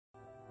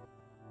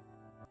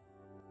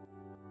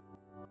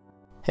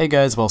Hey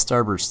guys,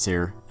 Wellstarbursts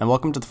here, and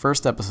welcome to the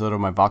first episode of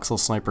my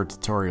VoxelSniper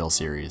tutorial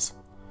series.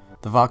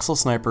 The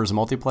VoxelSniper is a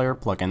multiplayer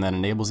plugin that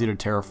enables you to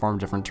terraform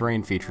different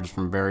terrain features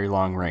from very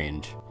long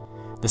range.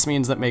 This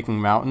means that making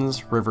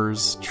mountains,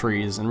 rivers,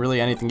 trees, and really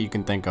anything you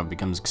can think of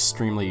becomes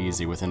extremely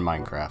easy within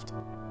Minecraft.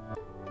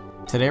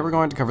 Today we're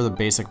going to cover the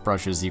basic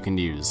brushes you can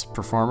use,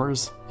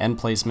 performers, and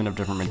placement of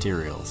different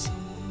materials.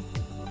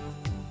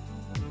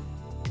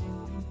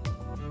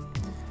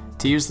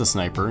 To use the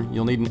sniper,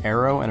 you'll need an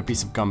arrow and a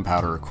piece of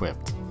gunpowder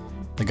equipped.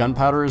 The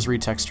gunpowder is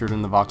retextured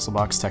in the Voxel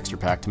Box texture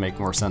pack to make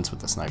more sense with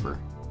the sniper.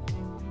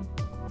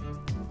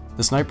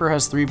 The sniper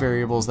has three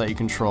variables that you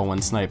control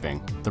when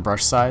sniping: the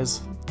brush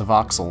size, the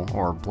voxel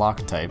or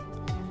block type,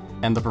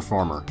 and the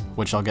performer,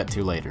 which I'll get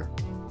to later.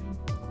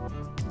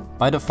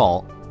 By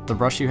default, the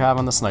brush you have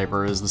on the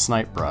sniper is the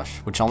snipe brush,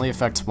 which only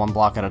affects one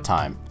block at a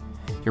time.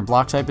 Your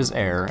block type is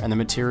air, and the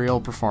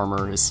material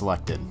performer is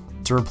selected.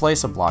 To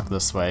replace a block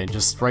this way,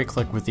 just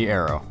right-click with the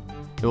arrow.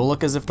 It will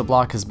look as if the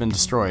block has been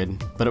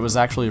destroyed, but it was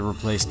actually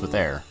replaced with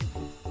air.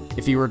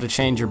 If you were to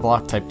change your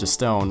block type to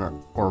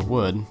stone or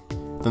wood,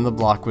 then the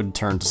block would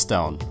turn to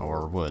stone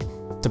or wood.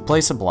 To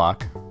place a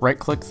block,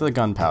 right-click the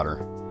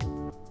gunpowder.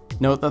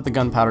 Note that the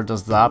gunpowder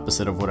does the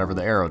opposite of whatever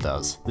the arrow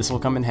does. This will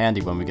come in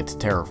handy when we get to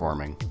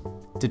terraforming.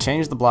 To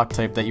change the block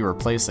type that you are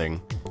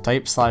placing,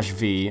 type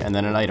 /V and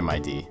then an item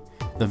ID.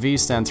 The V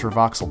stands for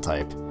voxel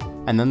type,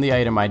 and then the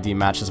item ID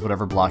matches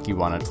whatever block you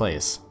want to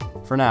place.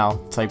 For now,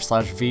 type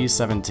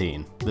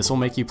 /V17. This will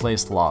make you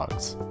place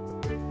logs.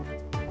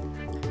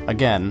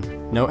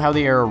 Again, note how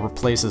the arrow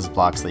replaces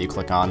blocks that you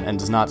click on and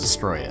does not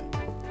destroy it.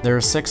 There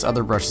are 6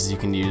 other brushes you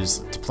can use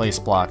to place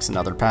blocks in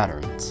other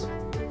patterns.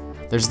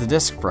 There's the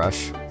disc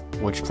brush,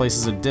 which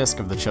places a disc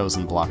of the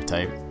chosen block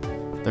type.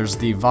 There's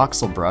the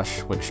voxel brush,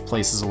 which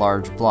places a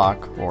large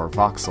block, or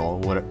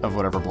voxel, of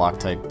whatever block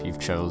type you've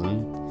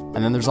chosen.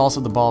 And then there's also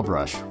the ball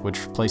brush,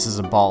 which places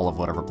a ball of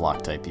whatever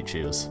block type you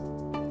choose.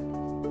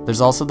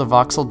 There's also the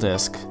voxel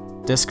disc,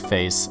 disc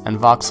face, and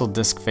voxel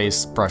disc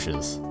face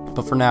brushes.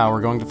 But for now,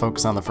 we're going to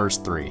focus on the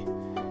first 3.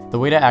 The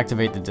way to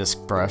activate the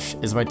disc brush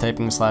is by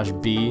typing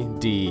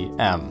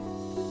 /BDM.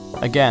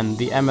 Again,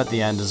 the M at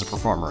the end is a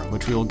performer,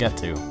 which we will get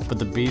to, but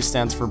the B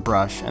stands for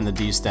brush and the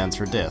D stands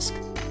for disc.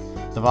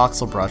 The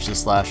voxel brush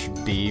is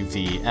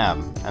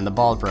 /BVM, and the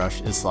ball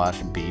brush is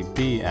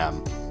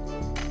 /BBM.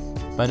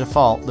 By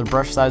default, the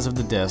brush size of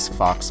the disc,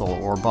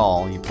 voxel, or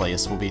ball you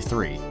place will be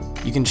 3.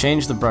 You can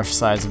change the brush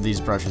size of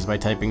these brushes by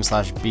typing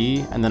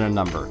 /B and then a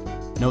number.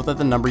 Note that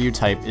the number you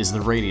type is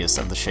the radius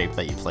of the shape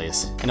that you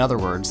place. In other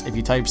words, if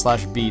you type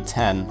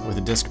 /B10 with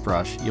a disc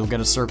brush, you'll get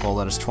a circle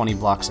that is 20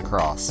 blocks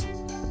across.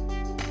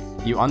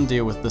 You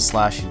undo with the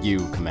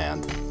 /U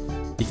command.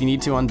 If you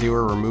need to undo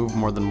or remove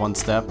more than one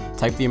step,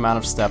 type the amount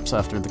of steps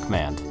after the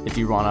command. If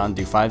you want to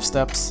undo 5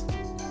 steps,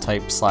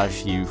 type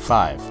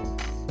 /U5.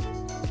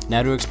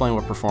 Now to explain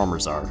what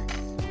performers are.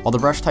 While the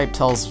brush type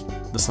tells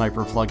the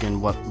sniper plugin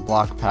what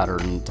block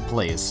pattern to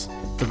place,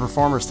 the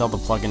performers tell the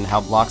plugin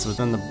how blocks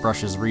within the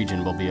brush's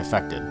region will be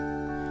affected.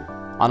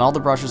 On all the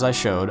brushes I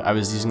showed, I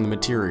was using the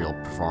material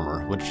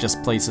performer, which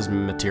just places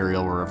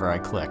material wherever I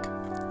click.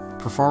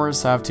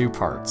 Performers have 2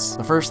 parts.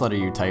 The first letter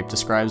you type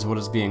describes what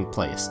is being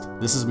placed.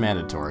 This is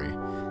mandatory.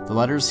 The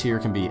letters here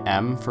can be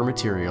M for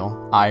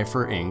material, I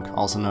for ink,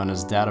 also known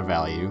as data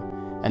value,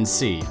 and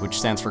C, which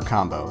stands for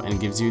combo, and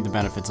gives you the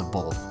benefits of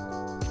both.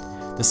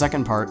 The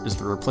second part is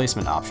the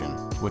replacement option,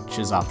 which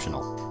is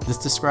optional. This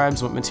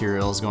describes what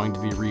material is going to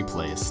be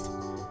replaced.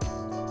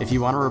 If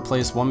you want to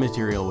replace one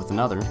material with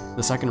another,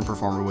 the second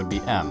performer would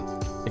be M.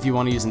 If you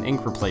want to use an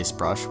ink replace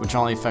brush, which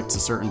only affects a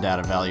certain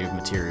data value of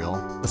material,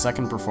 the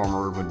second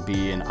performer would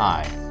be an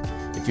I.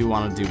 If you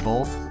want to do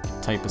both,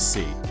 type a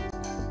C.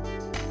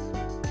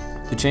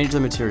 To change the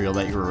material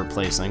that you are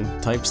replacing,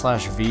 type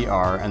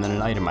 /VR and then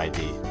an item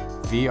ID.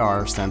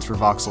 VR stands for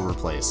voxel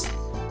replace.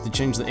 To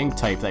change the ink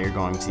type that you're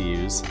going to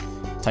use,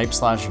 type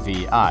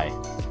 /VI.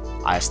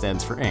 I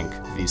stands for ink,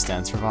 V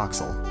stands for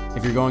voxel.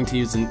 If you're going to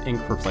use an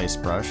ink replace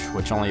brush,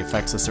 which only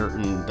affects a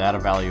certain data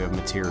value of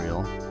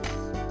material,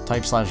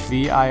 type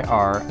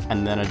 /VIR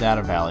and then a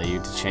data value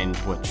to change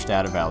which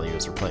data value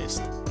is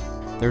replaced.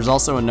 There's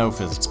also a no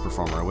physics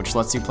performer, which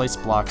lets you place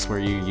blocks where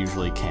you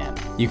usually can't.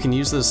 You can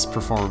use this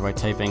performer by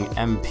typing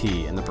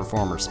MP in the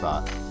performer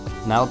spot.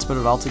 Now let's put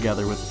it all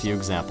together with a few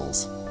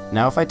examples.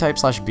 Now if I type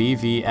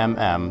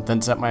 /BVMM,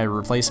 then set my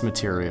replace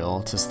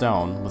material to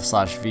stone with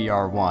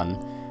 /VR1,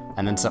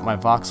 and then set my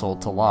voxel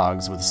to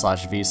logs with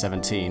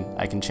 /V17,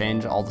 I can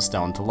change all the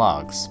stone to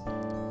logs,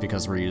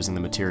 because we're using the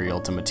material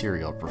to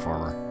material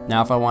performer.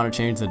 Now if I want to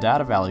change the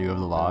data value of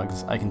the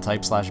logs, I can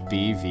type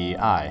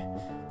 /BVI.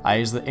 I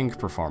is the ink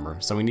performer,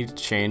 so we need to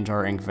change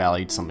our ink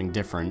value to something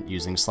different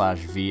using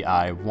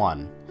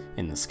 /VI1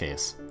 in this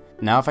case.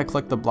 Now if I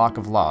click the block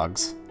of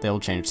logs,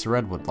 they'll change to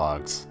redwood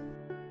logs.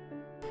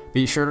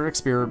 Be sure to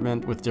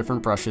experiment with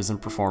different brushes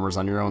and performers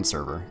on your own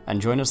server,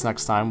 and join us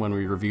next time when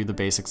we review the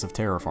basics of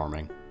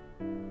terraforming.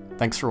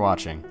 Thanks for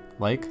watching.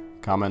 Like,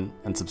 comment,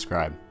 and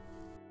subscribe.